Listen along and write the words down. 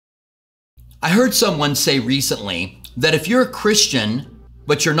I heard someone say recently that if you're a Christian,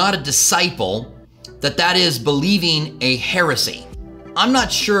 but you're not a disciple, that is believing a heresy. I'm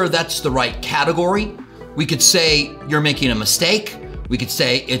not sure that's the right category. We could say you're making a mistake. We could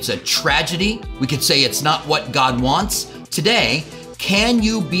say it's a tragedy. We could say it's not what God wants. Today, can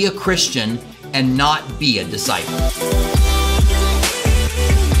you be a Christian and not be a disciple?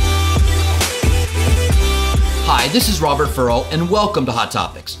 Hi, this is Robert Furrow, and welcome to Hot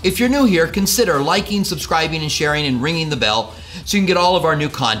Topics. If you're new here, consider liking, subscribing, and sharing, and ringing the bell so you can get all of our new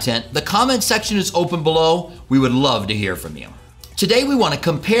content. The comment section is open below. We would love to hear from you. Today, we want to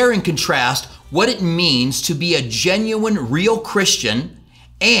compare and contrast what it means to be a genuine, real Christian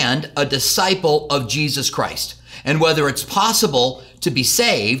and a disciple of Jesus Christ, and whether it's possible to be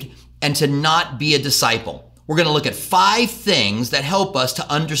saved and to not be a disciple. We're going to look at 5 things that help us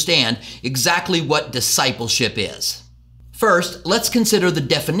to understand exactly what discipleship is. First, let's consider the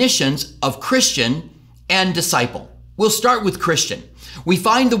definitions of Christian and disciple. We'll start with Christian. We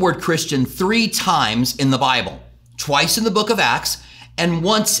find the word Christian 3 times in the Bible, twice in the book of Acts and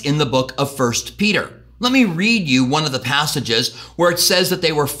once in the book of 1 Peter. Let me read you one of the passages where it says that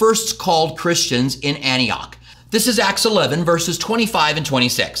they were first called Christians in Antioch. This is Acts 11, verses 25 and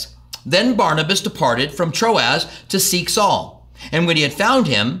 26. Then Barnabas departed from Troas to seek Saul, and when he had found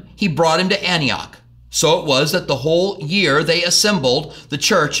him, he brought him to Antioch. So it was that the whole year they assembled the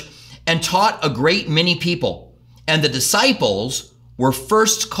church and taught a great many people, and the disciples were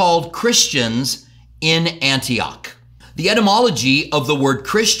first called Christians in Antioch. The etymology of the word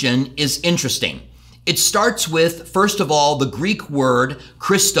Christian is interesting. It starts with, first of all, the Greek word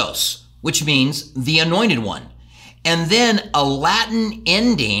Christos, which means the anointed one, and then a Latin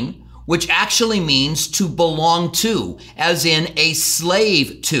ending which actually means to belong to, as in a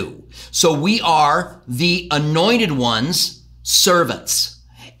slave to. So we are the anointed one's servants.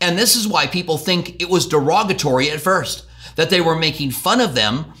 And this is why people think it was derogatory at first, that they were making fun of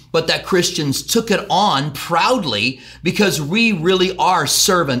them, but that Christians took it on proudly because we really are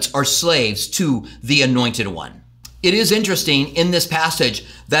servants or slaves to the anointed one. It is interesting in this passage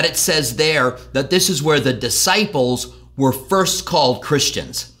that it says there that this is where the disciples were first called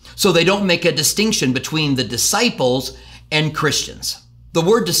Christians. So they don't make a distinction between the disciples and Christians. The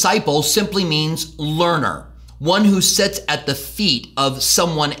word disciple simply means learner, one who sits at the feet of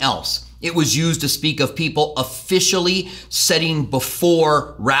someone else. It was used to speak of people officially sitting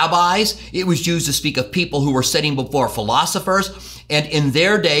before rabbis. It was used to speak of people who were sitting before philosophers. And in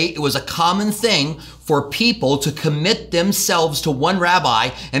their day, it was a common thing for people to commit themselves to one rabbi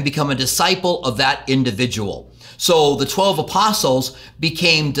and become a disciple of that individual. So the 12 apostles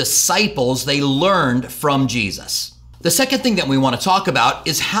became disciples. They learned from Jesus. The second thing that we want to talk about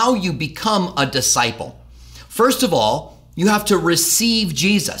is how you become a disciple. First of all, you have to receive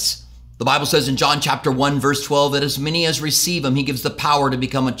Jesus. The Bible says in John chapter 1, verse 12, that as many as receive him, he gives the power to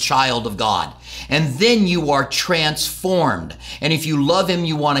become a child of God. And then you are transformed. And if you love him,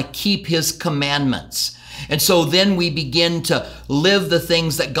 you want to keep his commandments. And so then we begin to live the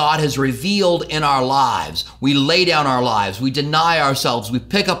things that God has revealed in our lives. We lay down our lives, we deny ourselves, we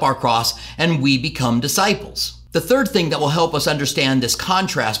pick up our cross, and we become disciples. The third thing that will help us understand this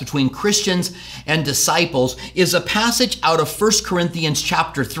contrast between Christians and disciples is a passage out of 1 Corinthians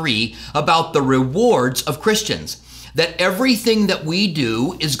chapter 3 about the rewards of Christians. That everything that we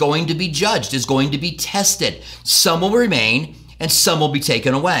do is going to be judged, is going to be tested. Some will remain and some will be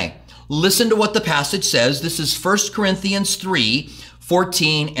taken away. Listen to what the passage says. This is 1 Corinthians 3,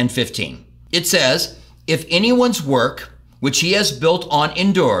 14 and 15. It says, "If anyone's work, which he has built on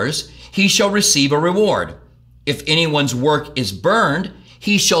endures, he shall receive a reward. If anyone's work is burned,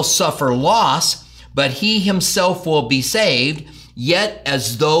 he shall suffer loss, but he himself will be saved, yet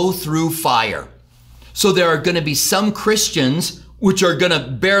as though through fire." So there are going to be some Christians which are going to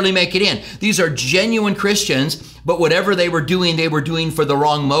barely make it in. These are genuine Christians, but whatever they were doing for the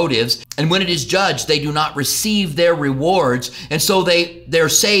wrong motives. And when it is judged, they do not receive their rewards. And so they're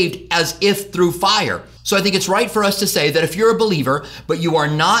saved as if through fire. So I think it's right for us to say that if you're a believer, but you are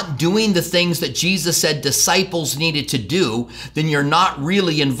not doing the things that Jesus said disciples needed to do, then you're not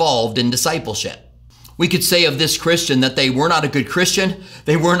really involved in discipleship. We could say of this Christian that they were not a good Christian,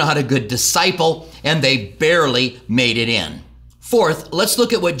 they were not a good disciple, and they barely made it in. Fourth, let's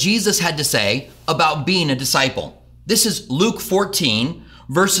look at what Jesus had to say about being a disciple. This is Luke 14,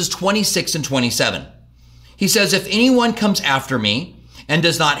 verses 26 and 27. He says, "If anyone comes after me and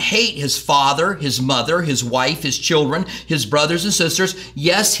does not hate his father, his mother, his wife, his children, his brothers and sisters,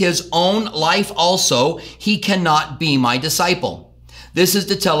 yes, his own life also, he cannot be my disciple. This is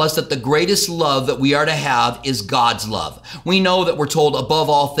to tell us that the greatest love that we are to have is God's love. We know that we're told above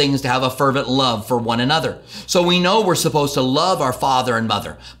all things to have a fervent love for one another. So we know we're supposed to love our father and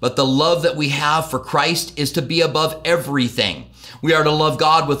mother, but the love that we have for Christ is to be above everything. We are to love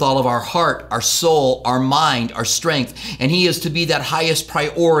God with all of our heart, our soul, our mind, our strength, and He is to be that highest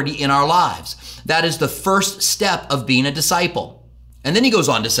priority in our lives. That is the first step of being a disciple. And then he goes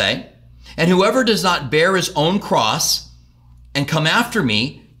on to say, and whoever does not bear his own cross and come after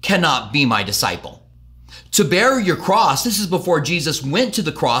me cannot be my disciple. To bear your cross, this is before Jesus went to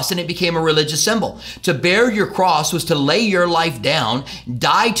the cross and it became a religious symbol. To bear your cross was to lay your life down,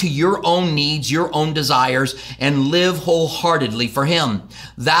 die to your own needs, your own desires, and live wholeheartedly for Him.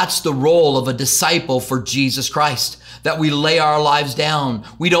 That's the role of a disciple for Jesus Christ, that we lay our lives down.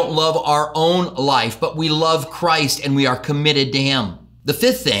 We don't love our own life, but we love Christ and we are committed to Him. The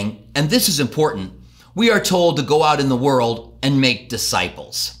fifth thing, and this is important, we are told to go out in the world and make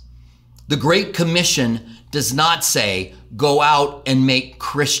disciples. The Great Commission does not say, go out and make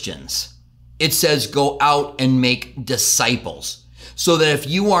Christians. It says, go out and make disciples. So that if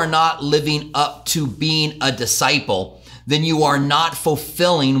you are not living up to being a disciple, then you are not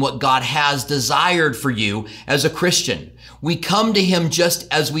fulfilling what God has desired for you as a Christian. We come to Him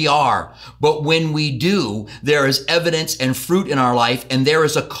just as we are, but when we do, there is evidence and fruit in our life, and there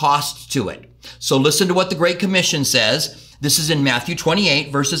is a cost to it. So listen to what the Great Commission says. This is in Matthew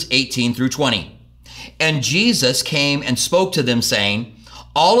 28, verses 18 through 20. And Jesus came and spoke to them, saying,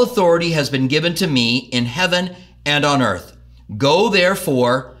 all authority has been given to me in heaven and on earth. Go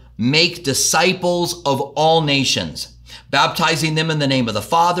therefore, make disciples of all nations, baptizing them in the name of the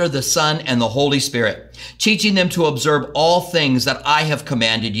Father, the Son, and the Holy Spirit, teaching them to observe all things that I have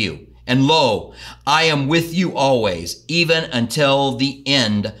commanded you. And lo, I am with you always, even until the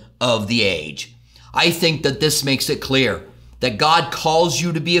end of the age. I think that this makes it clear that God calls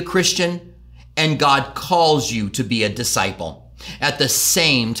you to be a Christian and God calls you to be a disciple. At the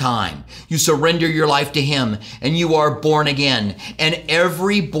same time, you surrender your life to Him and you are born again. And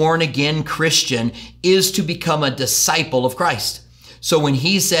every born again Christian is to become a disciple of Christ. So when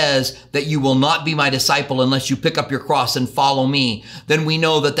He says that you will not be my disciple unless you pick up your cross and follow me, then we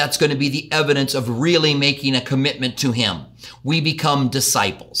know that that's going to be the evidence of really making a commitment to Him. We become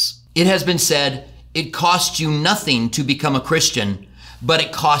disciples. It has been said, it costs you nothing to become a Christian, but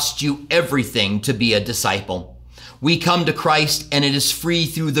it costs you everything to be a disciple. We come to Christ and it is free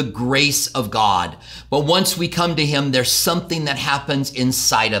through the grace of God. But once we come to Him, there's something that happens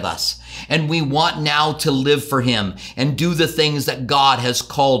inside of us. And we want now to live for Him and do the things that God has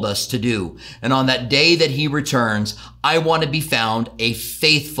called us to do. And on that day that He returns, I want to be found a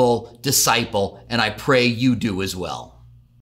faithful disciple, and I pray you do as well.